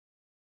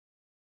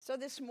So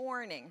this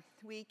morning,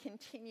 we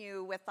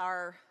continue with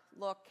our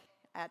look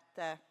at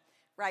the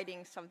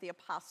writings of the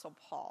Apostle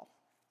Paul.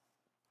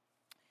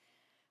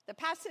 The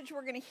passage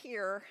we're going to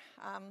hear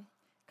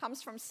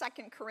comes from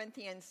 2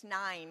 Corinthians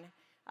 9,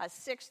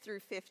 6 through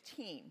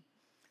 15.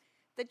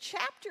 The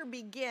chapter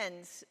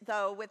begins,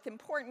 though, with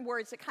important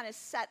words that kind of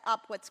set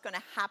up what's going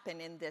to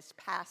happen in this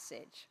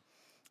passage.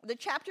 The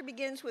chapter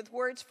begins with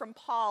words from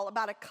Paul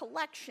about a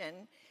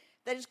collection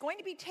that is going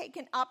to be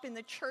taken up in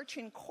the church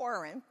in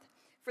Corinth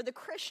for the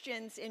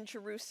Christians in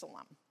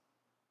Jerusalem.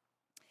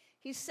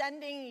 He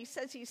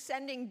says he's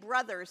sending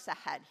brothers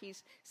ahead.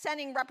 He's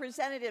sending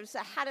representatives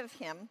ahead of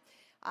him.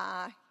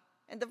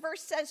 And the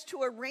verse says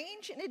to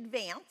arrange in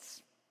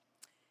advance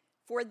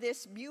for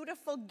this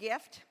beautiful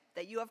gift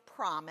that you have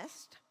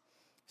promised,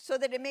 so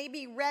that it may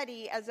be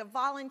ready as a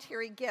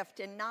voluntary gift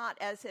and not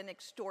as an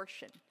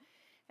extortion.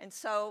 And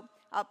so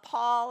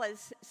Paul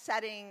has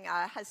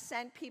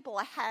sent people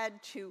ahead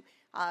to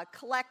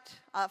collect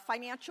a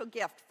financial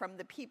gift from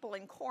the people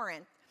in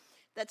Corinth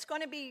that's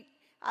going to be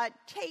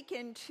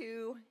taken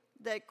to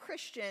the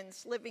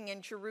Christians living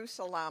in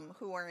Jerusalem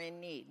who are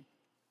in need.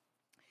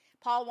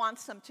 Paul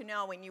wants them to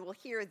know, and you will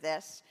hear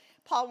this,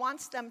 Paul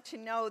wants them to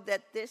know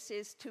that this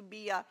is to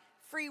be a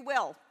free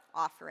will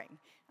offering,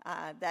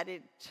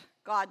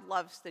 God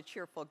loves the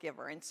cheerful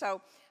giver. And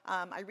so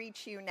I read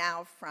to you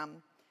now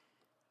from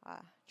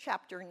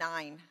chapter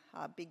 9,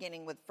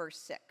 beginning with verse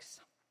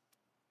 6.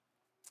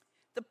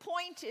 The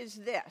point is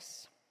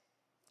this: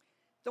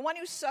 the one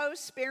who sows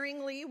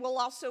sparingly will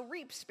also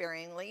reap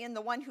sparingly, and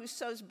the one who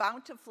sows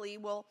bountifully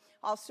will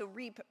also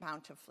reap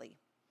bountifully.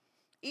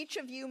 Each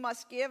of you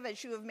must give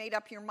as you have made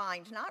up your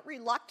mind, not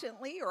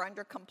reluctantly or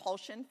under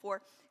compulsion,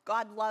 for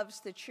God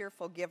loves the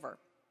cheerful giver.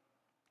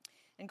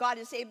 And God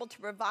is able to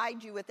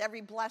provide you with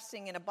every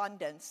blessing in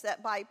abundance,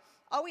 that by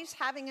always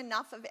having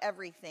enough of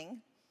everything,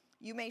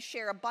 you may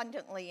share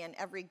abundantly in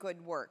every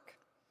good work.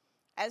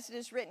 As it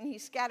is written, he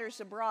scatters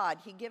abroad,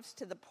 he gives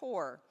to the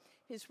poor,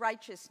 his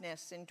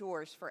righteousness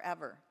endures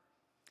forever.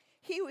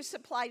 He who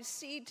supplies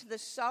seed to the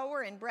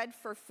sower and bread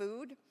for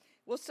food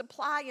will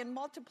supply and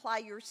multiply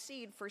your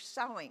seed for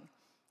sowing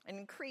and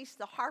increase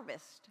the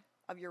harvest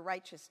of your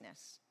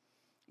righteousness.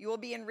 You will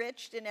be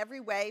enriched in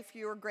every way for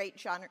your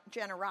great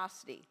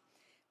generosity,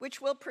 which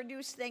will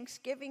produce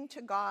thanksgiving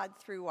to God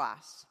through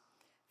us.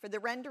 For the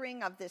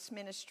rendering of this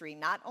ministry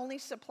not only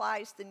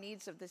supplies the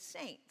needs of the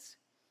saints,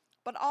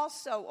 but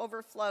also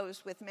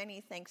overflows with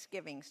many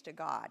thanksgivings to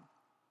God.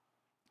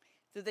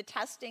 Through the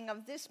testing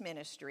of this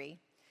ministry,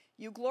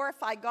 you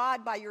glorify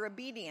God by your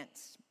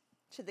obedience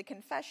to the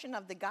confession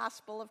of the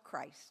gospel of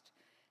Christ,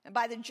 and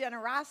by the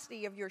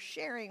generosity of your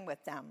sharing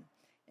with them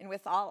and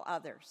with all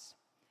others,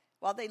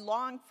 while they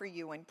long for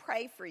you and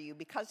pray for you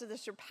because of the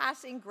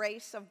surpassing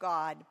grace of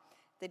God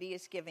that he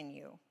has given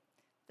you.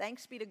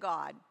 Thanks be to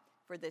God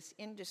for this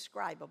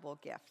indescribable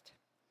gift.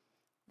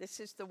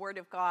 This is the word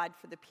of God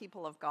for the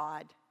people of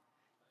God.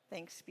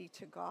 Thanks be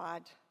to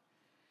God.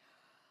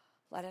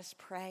 Let us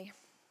pray.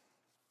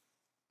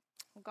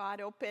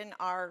 God, open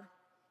our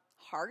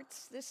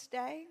hearts this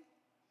day.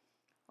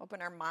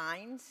 Open our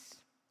minds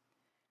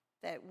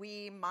that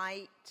we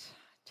might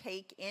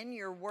take in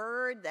your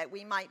word, that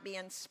we might be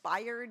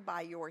inspired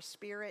by your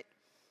Spirit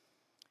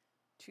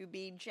to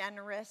be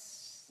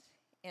generous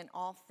in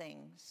all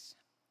things.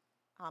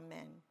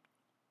 Amen.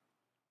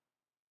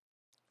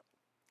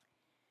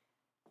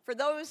 For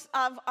those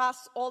of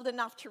us old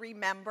enough to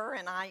remember,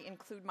 and I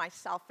include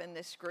myself in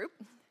this group,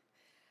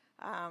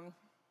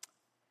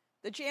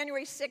 the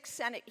January 6th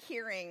Senate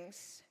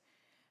hearings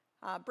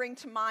bring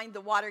to mind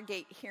the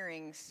Watergate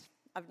hearings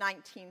of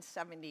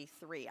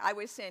 1973. I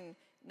was in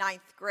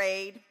 9th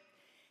grade,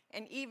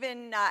 and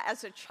even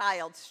as a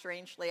child,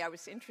 strangely, I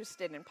was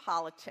interested in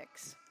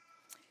politics.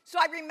 So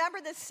I remember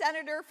the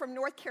senator from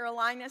North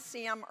Carolina,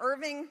 Sam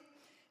Irving,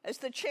 as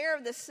the chair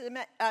of the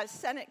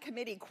Senate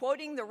committee,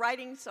 quoting the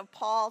writings of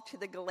Paul to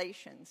the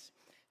Galatians,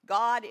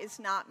 God is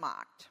not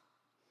mocked,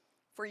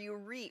 for you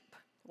reap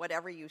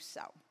whatever you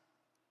sow.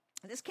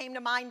 This came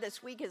to mind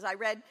this week as I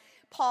read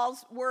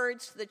Paul's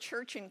words to the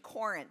church in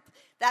Corinth.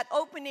 That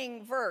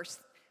opening verse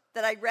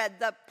that I read,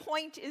 the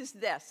point is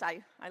this.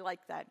 I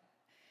like that.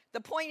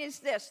 The point is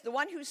this: the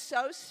one who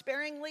sows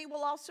sparingly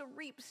will also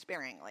reap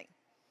sparingly,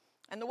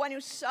 and the one who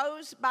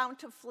sows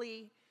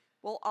bountifully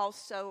will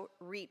also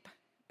reap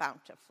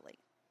bountifully.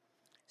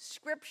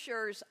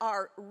 Scriptures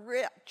are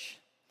rich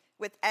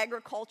with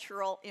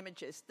agricultural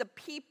images. The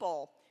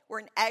people were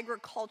an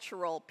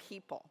agricultural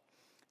people.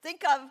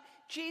 Think of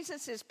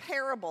Jesus'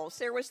 parables.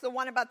 There was the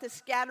one about the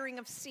scattering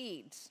of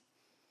seeds,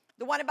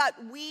 the one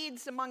about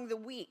weeds among the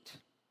wheat,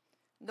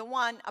 the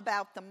one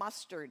about the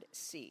mustard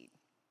seed.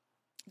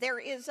 There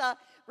is a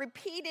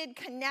repeated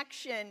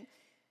connection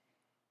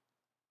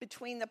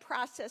between the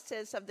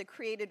processes of the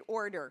created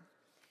order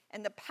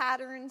and the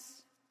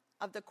patterns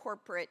of the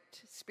corporate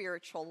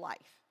spiritual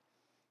life.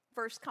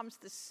 First comes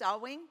the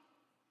sowing,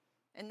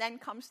 and then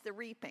comes the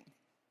reaping.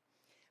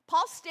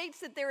 Paul states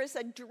that there is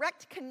a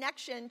direct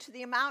connection to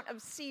the amount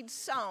of seed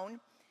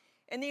sown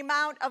and the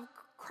amount of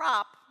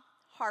crop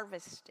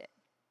harvested.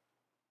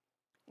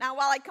 Now,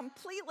 while I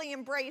completely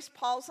embrace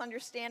Paul's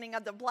understanding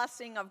of the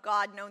blessing of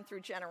God known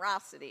through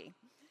generosity,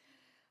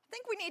 I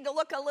think we need to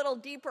look a little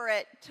deeper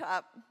at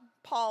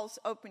Paul's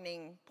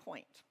opening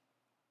point.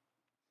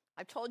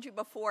 I've told you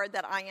before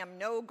that I am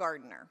no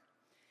gardener.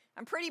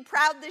 I'm pretty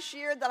proud this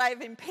year that I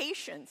have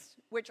impatiens,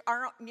 which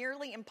are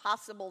nearly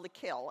impossible to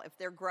kill if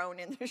they're grown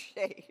in the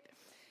shade.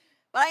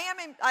 But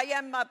I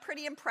am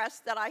pretty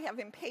impressed that I have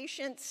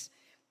impatiens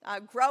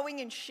growing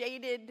in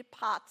shaded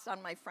pots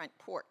on my front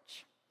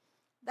porch.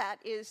 That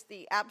is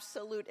the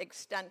absolute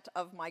extent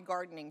of my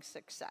gardening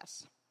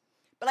success.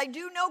 But I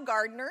do know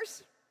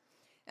gardeners,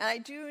 and I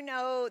do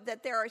know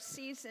that there are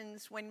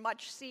seasons when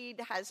much seed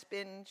has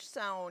been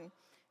sown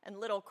and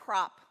little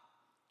crop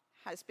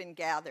has been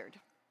gathered.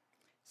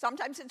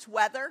 Sometimes it's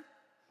weather,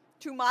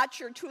 too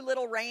much or too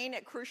little rain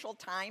at crucial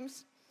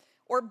times,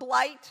 or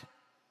blight,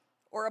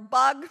 or a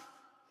bug,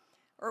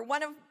 or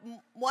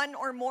one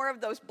or more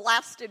of those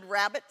blasted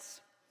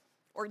rabbits,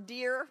 or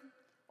deer,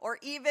 or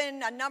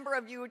even a number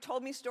of you who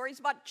told me stories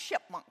about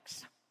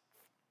chipmunks.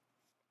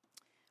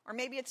 Or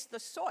maybe it's the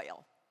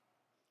soil.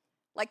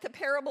 Like the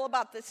parable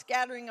about the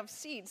scattering of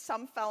seeds,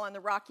 some fell on the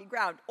rocky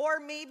ground. Or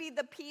maybe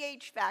the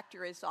pH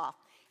factor is off.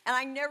 And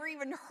I never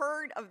even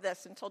heard of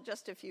this until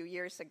just a few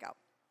years ago.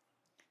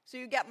 So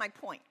you get my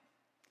point.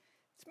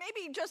 It's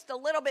maybe just a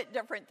little bit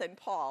different than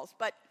Paul's,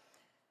 but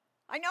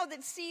I know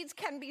that seeds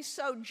can be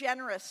sowed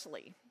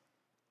generously.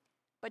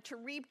 But to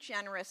reap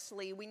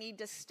generously, we need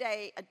to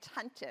stay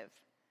attentive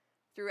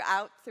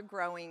throughout the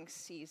growing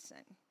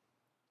season.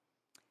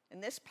 In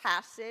this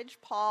passage,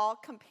 Paul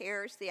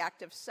compares the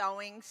act of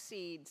sowing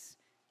seeds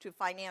to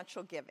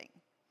financial giving.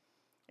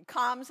 It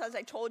comes, as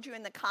I told you,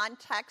 in the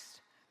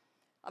context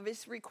of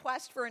his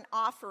request for an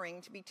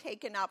offering to be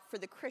taken up for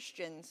the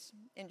Christians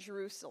in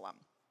Jerusalem.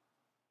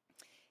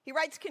 He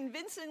writes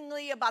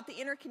convincingly about the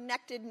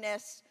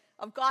interconnectedness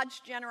of God's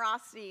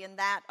generosity and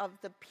that of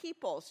the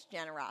people's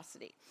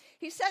generosity.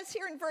 He says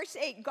here in verse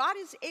 8, God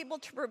is able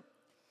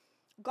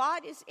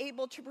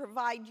to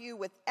provide you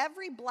with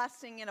every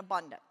blessing in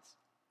abundance.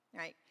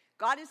 Right?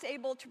 God is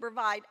able to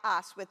provide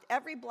us with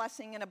every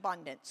blessing in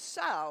abundance,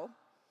 so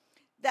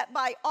that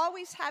by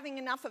always having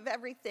enough of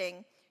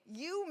everything,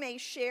 you may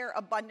share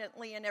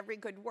abundantly in every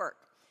good work.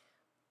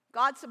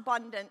 God's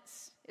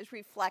abundance is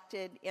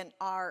reflected in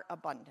our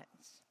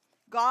abundance.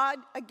 God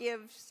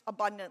gives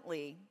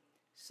abundantly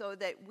so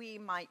that we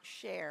might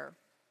share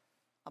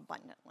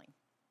abundantly.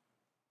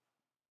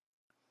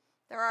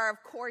 There are,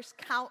 of course,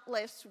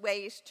 countless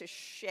ways to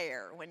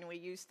share when we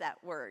use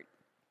that word,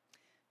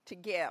 to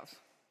give.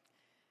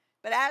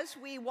 But as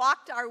we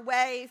walked our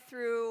way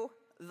through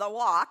The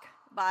Walk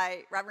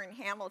by Reverend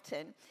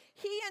Hamilton,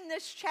 he in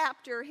this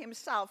chapter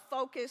himself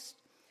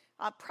focused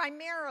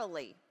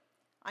primarily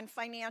on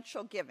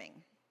financial giving,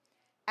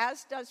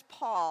 as does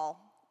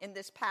Paul in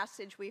this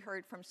passage we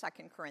heard from 2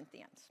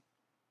 Corinthians.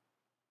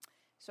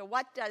 So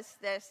what does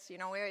this, we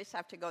always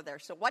have to go there.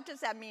 So what does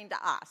that mean to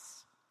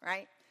us,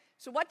 right?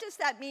 So what does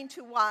that mean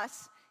to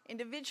us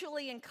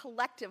individually and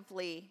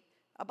collectively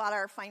about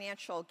our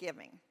financial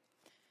giving?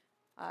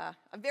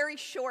 A very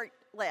short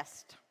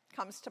list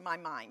comes to my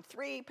mind.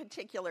 3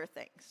 particular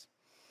things.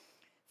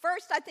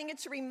 First, I think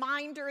it's a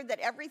reminder that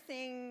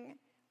everything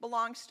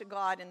belongs to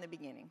God in the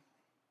beginning.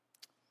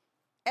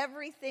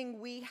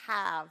 Everything we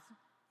have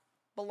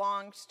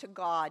belongs to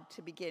God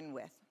to begin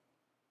with.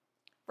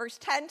 Verse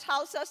 10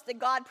 tells us that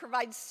God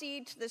provides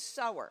seed to the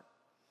sower.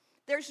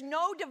 There's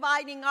no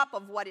dividing up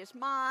of what is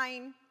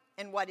mine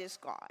and what is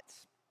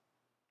God's.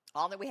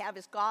 All that we have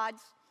is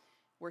God's.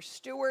 We're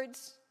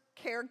stewards,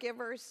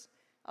 caregivers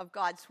of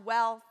God's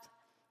wealth,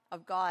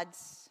 of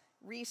God's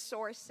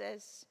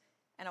resources,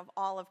 and of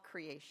all of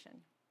creation.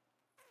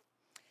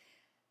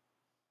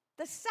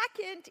 The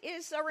second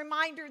is a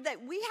reminder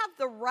that we have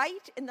the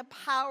right and the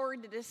power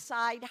to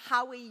decide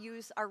how we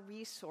use our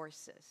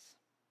resources.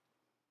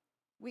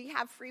 We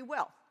have free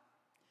will.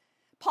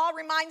 Paul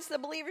reminds the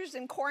believers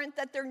in Corinth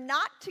that they're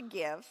not to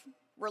give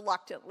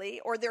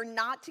reluctantly, or they're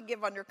not to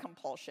give under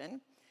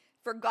compulsion,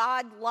 for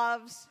God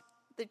loves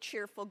the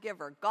cheerful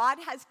giver. God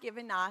has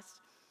given us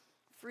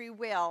free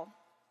will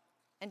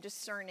and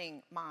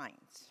discerning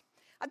minds.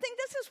 I think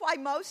this is why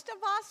most of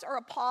us are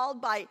appalled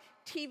by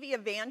TV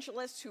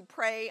evangelists who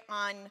prey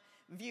on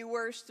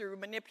viewers through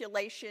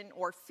manipulation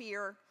or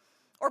fear,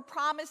 or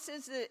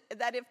promises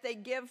that if they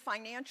give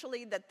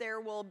financially that there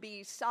will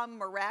be some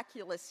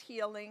miraculous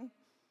healing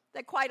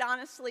that quite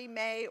honestly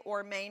may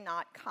or may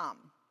not come.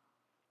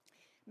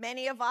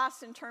 Many of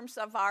us, in terms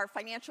of our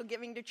financial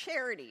giving to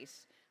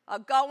charities,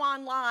 go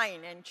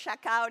online and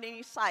check out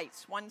any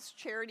sites, one's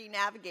Charity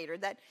Navigator,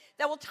 that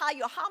will tell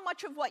you how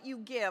much of what you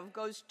give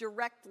goes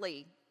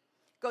directly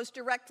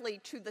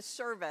to the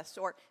service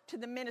or to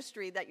the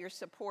ministry that you're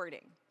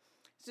supporting.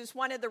 This is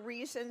one of the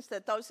reasons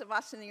that those of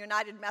us in the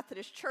United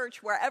Methodist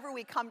Church, wherever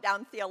we come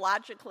down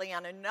theologically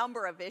on a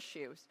number of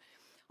issues,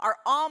 are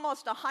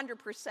almost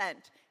 100%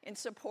 in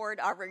support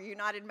of our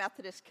United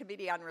Methodist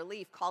Committee on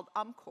Relief called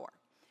UMCOR.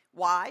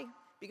 Why?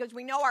 Because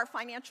we know our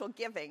financial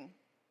giving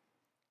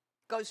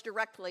goes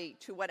directly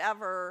to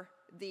whatever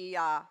the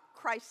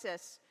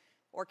crisis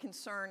or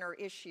concern or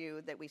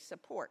issue that we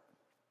support.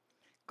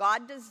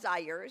 God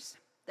desires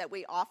that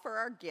we offer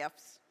our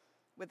gifts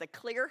with a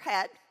clear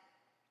head,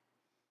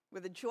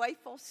 with a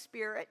joyful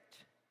spirit,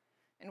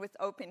 and with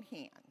open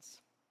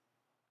hands.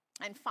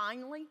 And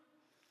finally,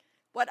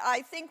 what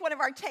I think one of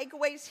our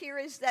takeaways here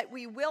is that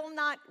we will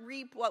not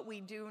reap what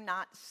we do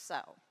not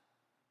sow.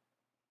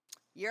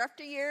 Year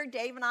after year,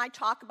 Dave and I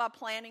talk about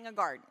planting a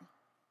garden.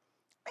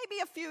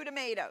 Maybe a few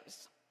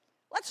tomatoes.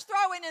 Let's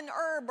throw in an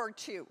herb or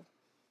two.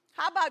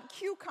 How about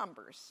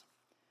cucumbers?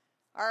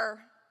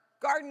 Our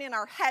garden in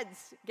our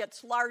heads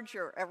gets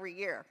larger every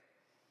year.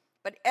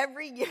 But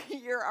every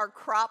year our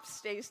crop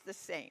stays the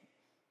same.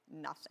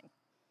 Nothing,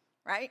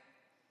 right?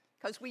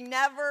 Because we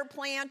never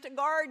plant a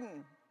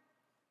garden.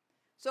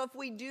 So if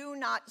we do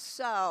not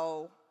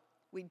sow,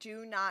 we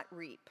do not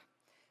reap.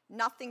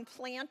 Nothing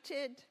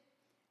planted,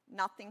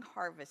 nothing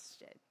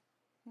harvested.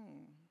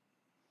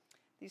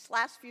 These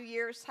last few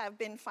years have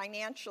been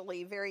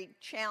financially very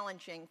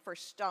challenging for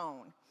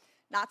Stone.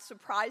 Not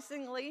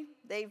surprisingly,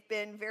 they've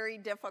been very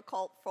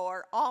difficult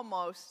for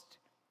almost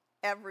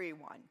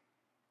everyone.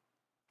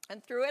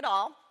 And through it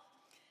all,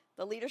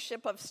 the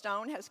leadership of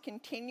Stone has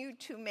continued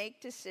to make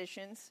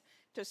decisions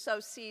to sow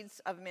seeds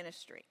of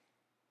ministry.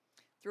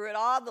 Through it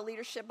all, the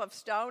leadership of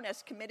Stone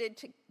has committed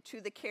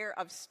to the care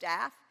of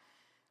staff.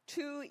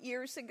 2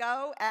 years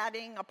ago,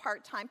 adding a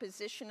part-time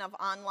position of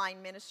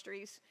online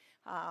ministries,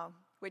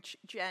 which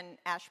Jen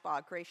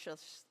Ashbaugh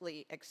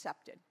graciously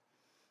accepted.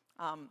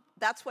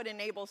 That's what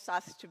enables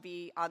us to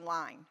be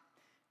online.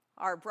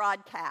 Our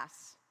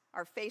broadcasts,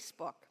 our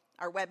Facebook,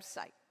 our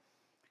website.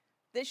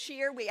 This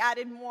year, we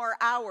added more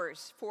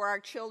hours for our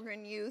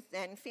children, youth,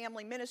 and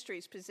family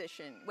ministries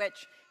position,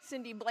 which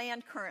Cindy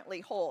Bland currently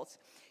holds,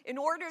 in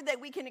order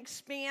that we can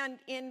expand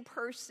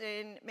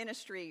in-person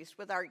ministries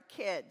with our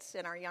kids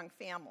and our young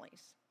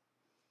families.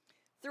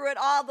 Through it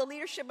all, the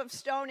leadership of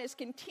Stone has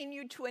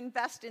continued to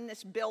invest in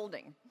this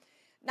building,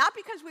 not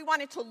because we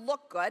want it to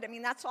look good, I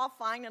mean, that's all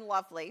fine and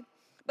lovely,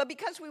 but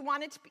because we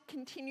want it to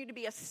continue to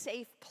be a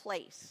safe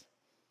place,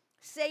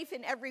 safe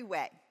in every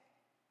way.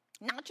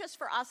 Not just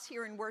for us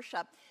here in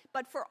worship,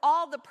 but for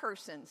all the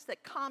persons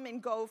that come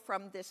and go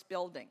from this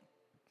building.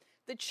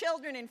 The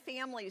children and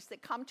families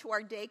that come to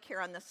our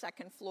daycare on the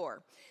second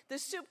floor. The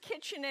soup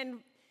kitchen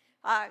and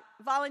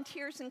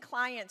volunteers and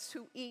clients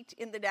who eat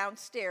in the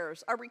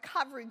downstairs. Our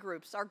recovery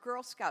groups, our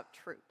Girl Scout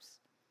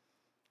troops.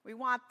 We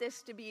want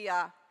this to be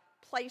a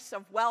place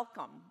of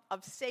welcome,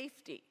 of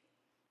safety,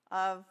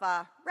 of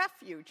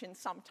refuge, and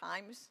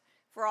sometimes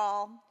for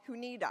all who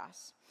need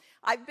us.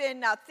 I've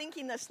been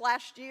thinking this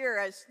last year,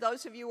 as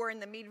those of you who are in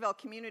the Meadville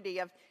community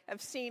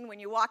have seen when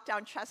you walk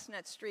down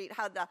Chestnut Street,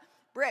 how the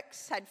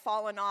bricks had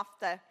fallen off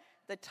the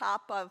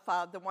top of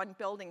the one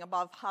building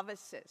above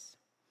Hovis's.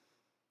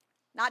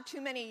 Not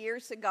too many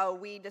years ago,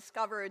 we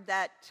discovered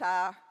that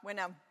when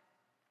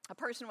a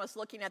person was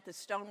looking at the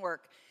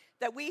stonework,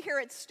 that we here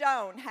at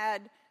Stone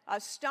had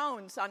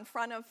stones on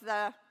front of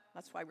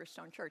that's why we're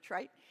Stone Church,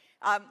 right?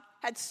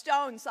 Had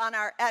stones on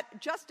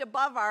just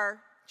above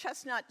our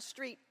Chestnut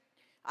Street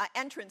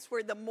entrance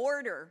where the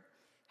mortar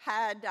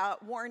had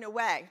worn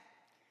away.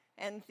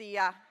 And the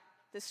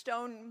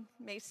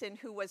stonemason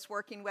who was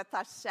working with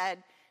us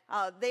said,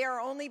 they are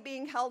only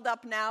being held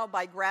up now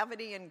by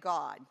gravity and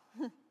God.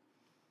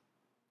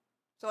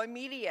 So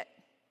immediately,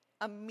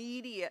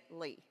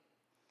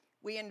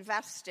 we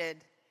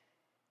invested,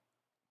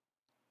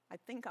 I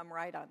think I'm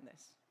right on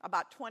this,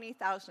 about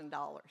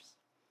 $20,000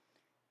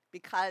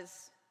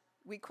 because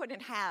we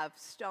couldn't have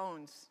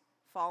stones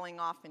falling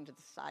off into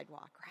the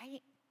sidewalk,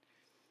 right?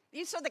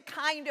 These are the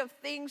kind of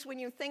things when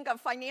you think of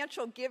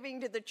financial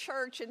giving to the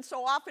church, and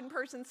so often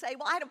persons say,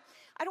 well, I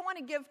don't want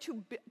to give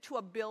to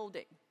a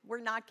building. We're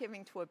not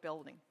giving to a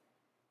building.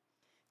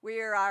 We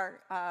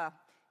are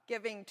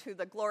giving to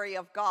the glory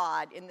of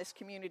God in this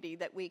community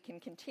that we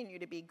can continue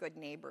to be good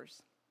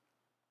neighbors.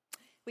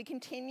 We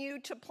continue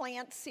to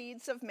plant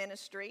seeds of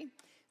ministry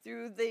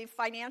through the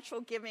financial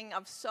giving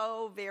of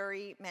so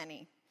very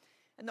many.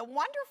 And the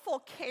wonderful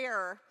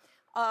care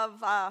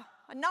of a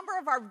number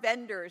of our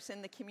vendors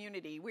in the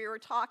community. We were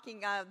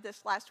talking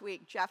this last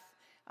week, Jeff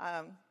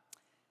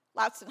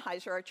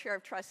Lautzenheiser, our chair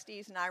of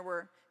trustees, and I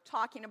were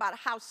talking about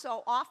how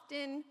so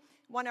often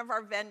one of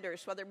our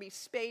vendors, whether it be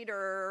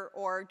Spader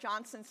or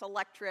Johnson's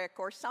Electric,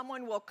 or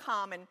someone will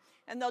come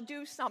and they'll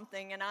do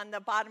something, and on the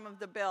bottom of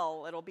the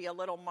bill, it'll be a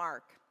little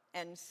mark,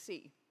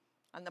 NC,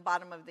 on the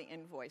bottom of the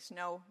invoice,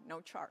 no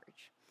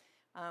charge.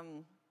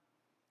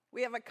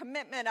 We have a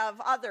commitment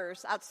of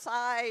others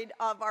outside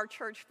of our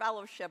church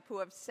fellowship who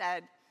have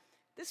said,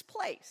 this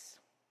place,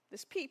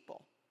 this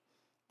people,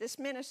 this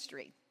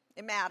ministry,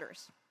 it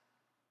matters.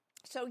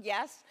 So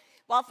yes,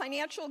 while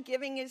financial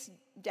giving is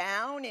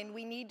down and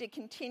we need to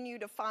continue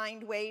to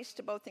find ways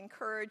to both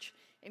encourage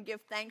and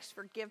give thanks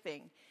for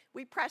giving,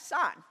 we press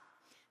on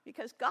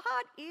because God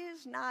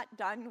is not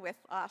done with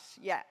us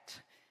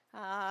yet.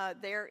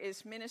 There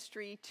is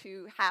ministry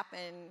to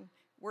happen,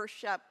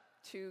 worship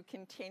to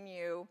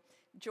continue,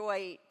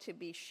 joy to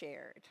be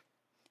shared.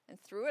 And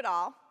through it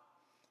all,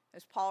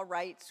 As Paul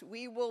writes,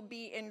 we will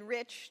be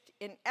enriched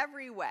in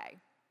every way.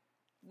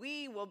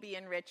 We will be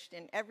enriched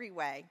in every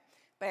way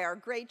by our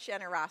great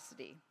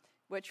generosity,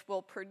 which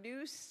will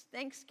produce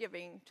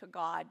thanksgiving to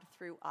God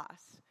through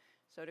us.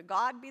 So to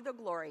God be the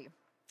glory.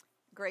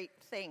 Great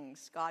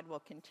things God will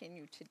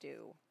continue to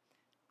do.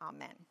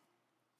 Amen.